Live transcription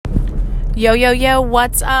Yo, yo, yo,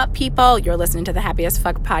 what's up, people? You're listening to the Happy as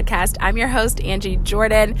Fuck podcast. I'm your host, Angie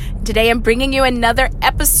Jordan. Today, I'm bringing you another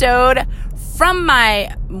episode from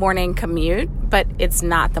my morning commute, but it's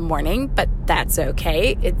not the morning, but that's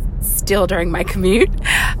okay. It's still during my commute.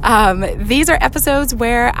 These are episodes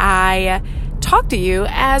where I talk to you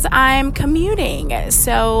as I'm commuting.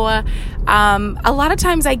 So, a lot of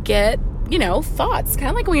times I get thoughts, kind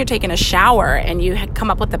of like when you're taking a shower and you come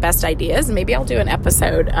up with the best ideas. Maybe I'll do an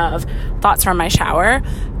episode of thoughts from my shower.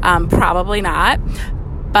 Probably not,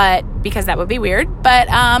 but because that would be weird. But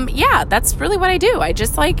yeah, that's really what I do. I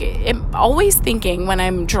just am always thinking when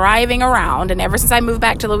I'm driving around, and ever since I moved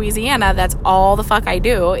back to Louisiana, that's all the fuck I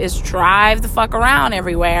do is drive the fuck around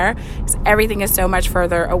everywhere, because everything is so much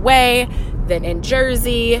further away than in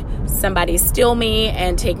Jersey. Somebody steal me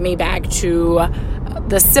and take me back to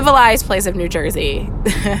the civilized place of New Jersey.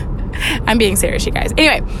 I'm being serious, you guys.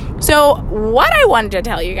 Anyway, so what I wanted to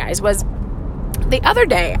tell you guys was the other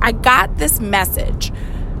day I got this message.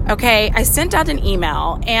 Okay, I sent out an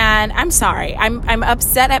email, and I'm sorry. I'm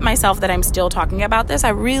upset at myself that I'm still talking about this. I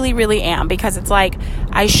really, really am, because it's like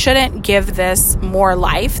I shouldn't give this more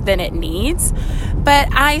life than it needs.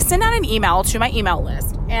 But I sent out an email to my email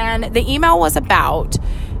list, and the email was about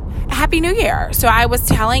Happy New Year. So I was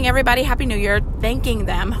telling everybody Happy New Year, thanking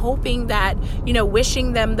them, hoping that,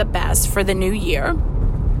 wishing them the best for the new year.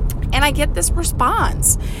 And I get this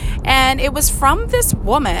response, and it was from this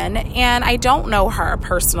woman, and I don't know her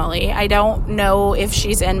personally. I don't know if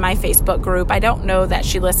she's in my Facebook group. I don't know that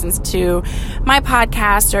she listens to my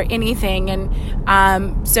podcast or anything.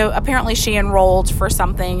 And so apparently she enrolled for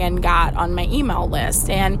something and got on my email list,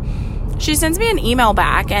 and she sends me an email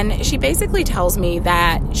back, and she basically tells me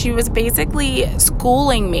that she was basically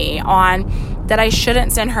schooling me on that I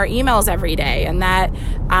shouldn't send her emails every day, and that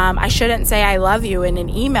I shouldn't say I love you in an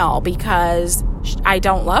email because I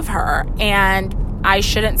don't love her, and I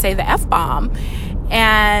shouldn't say the F-bomb,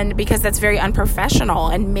 and because that's very unprofessional,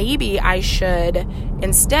 and maybe I should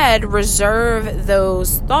instead reserve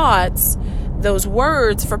those thoughts, those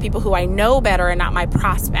words, for people who I know better and not my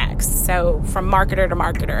prospects. So from marketer to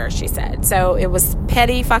marketer, she said. So it was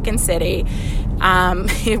petty fucking city.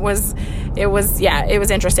 It was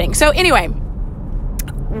interesting. So anyway,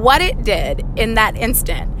 what it did in that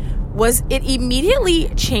instant was it immediately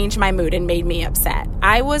changed my mood and made me upset.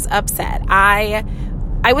 I was upset. I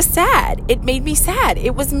was sad. It made me sad.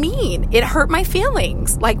 It was mean. It hurt my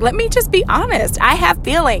feelings. Let me just be honest. I have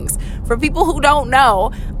feelings. For people who don't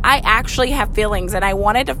know, I actually have feelings, and I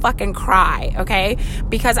wanted to fucking cry, okay?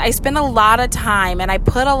 Because I spent a lot of time and I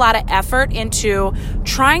put a lot of effort into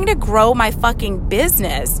trying to grow my fucking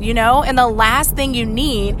business, And the last thing you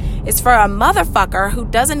need is for a motherfucker who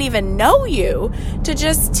doesn't even know you to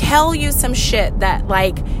just tell you some shit that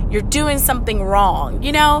you're doing something wrong,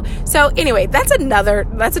 So anyway, that's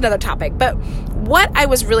another topic. But what I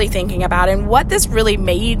was really thinking about, and what this really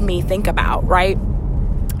made me think about, right,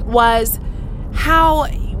 was how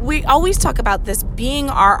we always talk about this being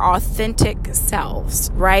our authentic selves,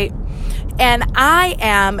 right? And I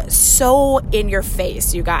am so in your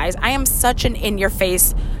face, you guys. I am such an in your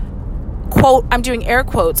face, quote, I'm doing air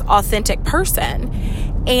quotes, authentic person.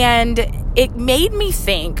 And it made me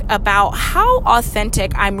think about how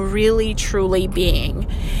authentic I'm really, truly being,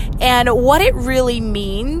 and what it really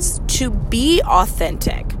means to be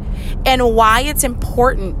authentic, and why it's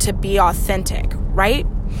important to be authentic, right?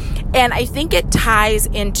 And I think it ties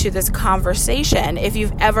into this conversation. If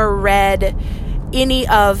you've ever read any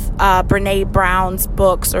of Brene Brown's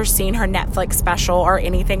books or seen her Netflix special or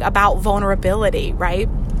anything about vulnerability, right?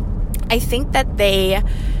 I think that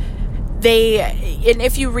and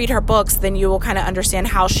if you read her books, then you will kind of understand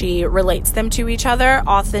how she relates them to each other.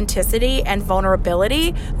 Authenticity and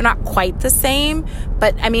vulnerability, they're not quite the same,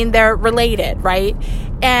 but they're related, right?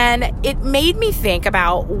 And it made me think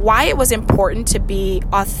about why it was important to be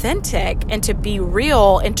authentic and to be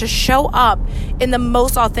real and to show up in the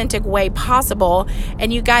most authentic way possible.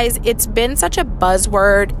 And you guys, it's been such a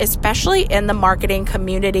buzzword, especially in the marketing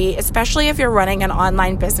community, especially if you're running an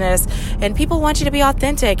online business and people want you to be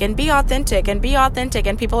authentic and be authentic and be authentic,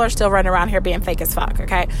 and people are still running around here being fake as fuck,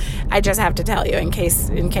 okay? I just have to tell you in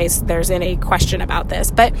case there's any question about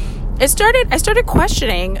this. But I started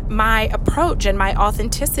questioning my approach and my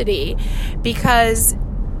authenticity, because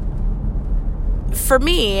for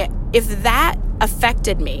me, if that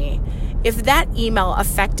affected me, if that email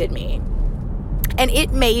affected me, and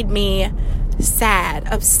it made me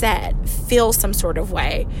sad, upset, feel some sort of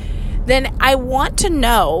way, then I want to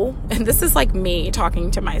know, and this is like me talking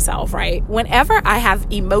to myself, right? Whenever I have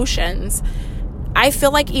emotions, I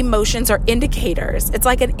feel like emotions are indicators. It's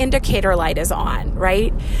like an indicator light is on,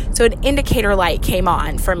 right? So an indicator light came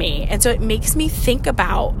on for me. And so it makes me think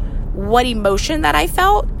about what emotion that I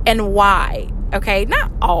felt and why. Okay,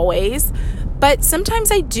 not always, but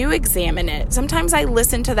sometimes I do examine it. Sometimes I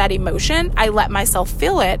listen to that emotion. I let myself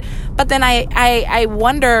feel it. But then I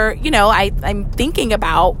wonder, I'm thinking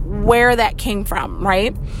about where that came from,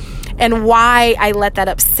 right? And why I let that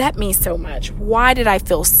upset me so much. Why did I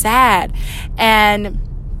feel sad? And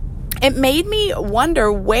it made me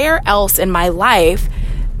wonder where else in my life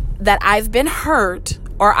that I've been hurt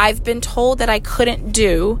or I've been told that I couldn't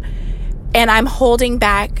do, and I'm holding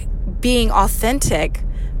back being authentic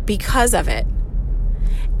because of it.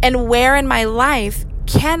 And where in my life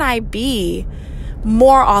can I be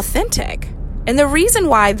more authentic? And the reason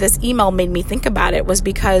why this email made me think about it was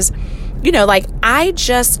because, I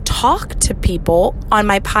just talk to people on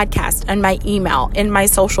my podcast, on my email, in my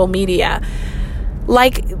social media,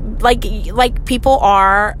 like people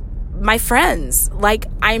are my friends. Like,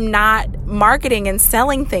 I'm not marketing and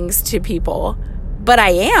selling things to people, but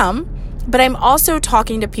I am. But I'm also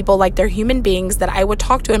talking to people like they're human beings that I would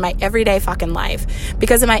talk to in my everyday fucking life.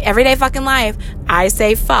 Because in my everyday fucking life, I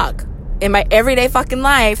say fuck. In my everyday fucking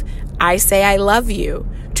life, I say I love you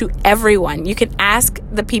to everyone. You can ask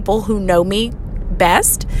the people who know me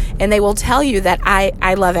best, and they will tell you that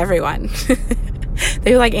I love everyone.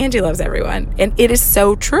 They're like, Angie loves everyone. And it is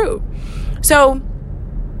so true. So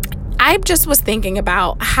I just was thinking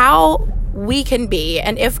about how we can be,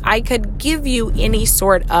 and if I could give you any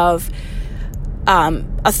sort of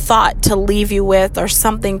a thought to leave you with, or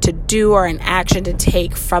something to do, or an action to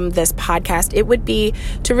take from this podcast, it would be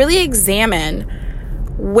to really examine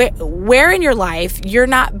where in your life you're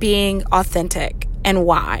not being authentic and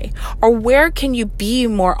why, or where can you be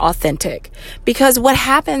more authentic? Because what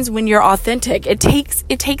happens when you're authentic, it takes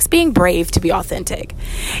being brave to be authentic.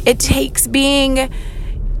 It takes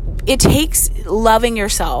loving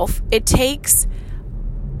yourself. It takes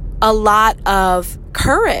a lot of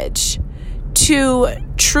courage to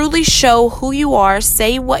truly show who you are,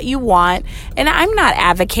 say what you want. And I'm not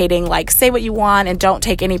advocating say what you want and don't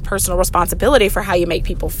take any personal responsibility for how you make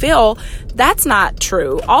people feel. That's not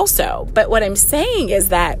true also. But what I'm saying is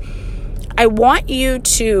that I want you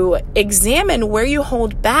to examine where you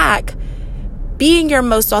hold back being your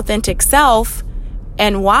most authentic self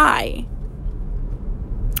and why.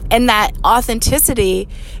 And that authenticity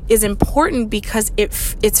is important because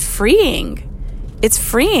it's freeing. It's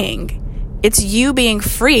freeing. It's you being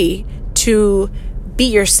free to be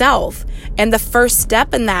yourself. And the first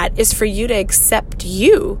step in that is for you to accept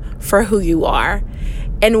you for who you are.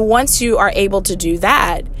 And once you are able to do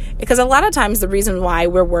that, because a lot of times the reason why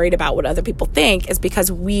we're worried about what other people think is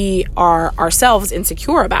because we are ourselves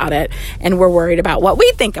insecure about it, and we're worried about what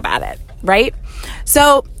we think about it, right?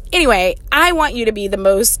 So anyway, I want you to be the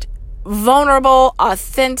most vulnerable,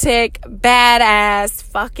 authentic, badass,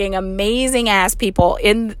 fucking amazing ass people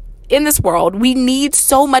in this world. We need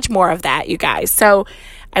so much more of that, you guys. So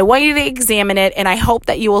I want you to examine it, and I hope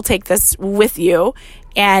that you will take this with you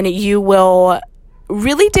and you will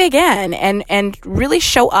really dig in and really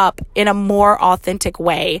show up in a more authentic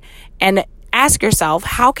way, and ask yourself,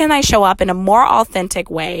 how can I show up in a more authentic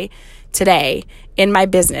way today in my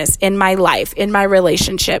business, in my life, in my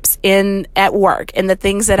relationships, at work, in the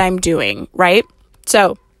things that I'm doing, right?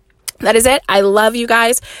 So that is it. I love you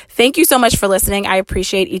guys. Thank you so much for listening. I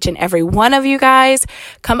appreciate each and every one of you guys.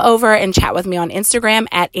 Come over and chat with me on Instagram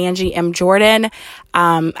at Angie M. Jordan.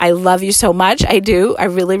 I love you so much. I do. I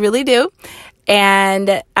really, really do.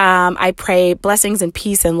 And I pray blessings and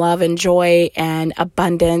peace and love and joy and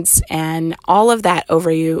abundance and all of that over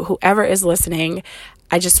you, whoever is listening.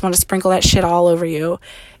 I just want to sprinkle that shit all over you.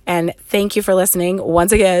 And thank you for listening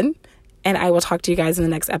once again. And I will talk to you guys in the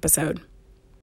next episode.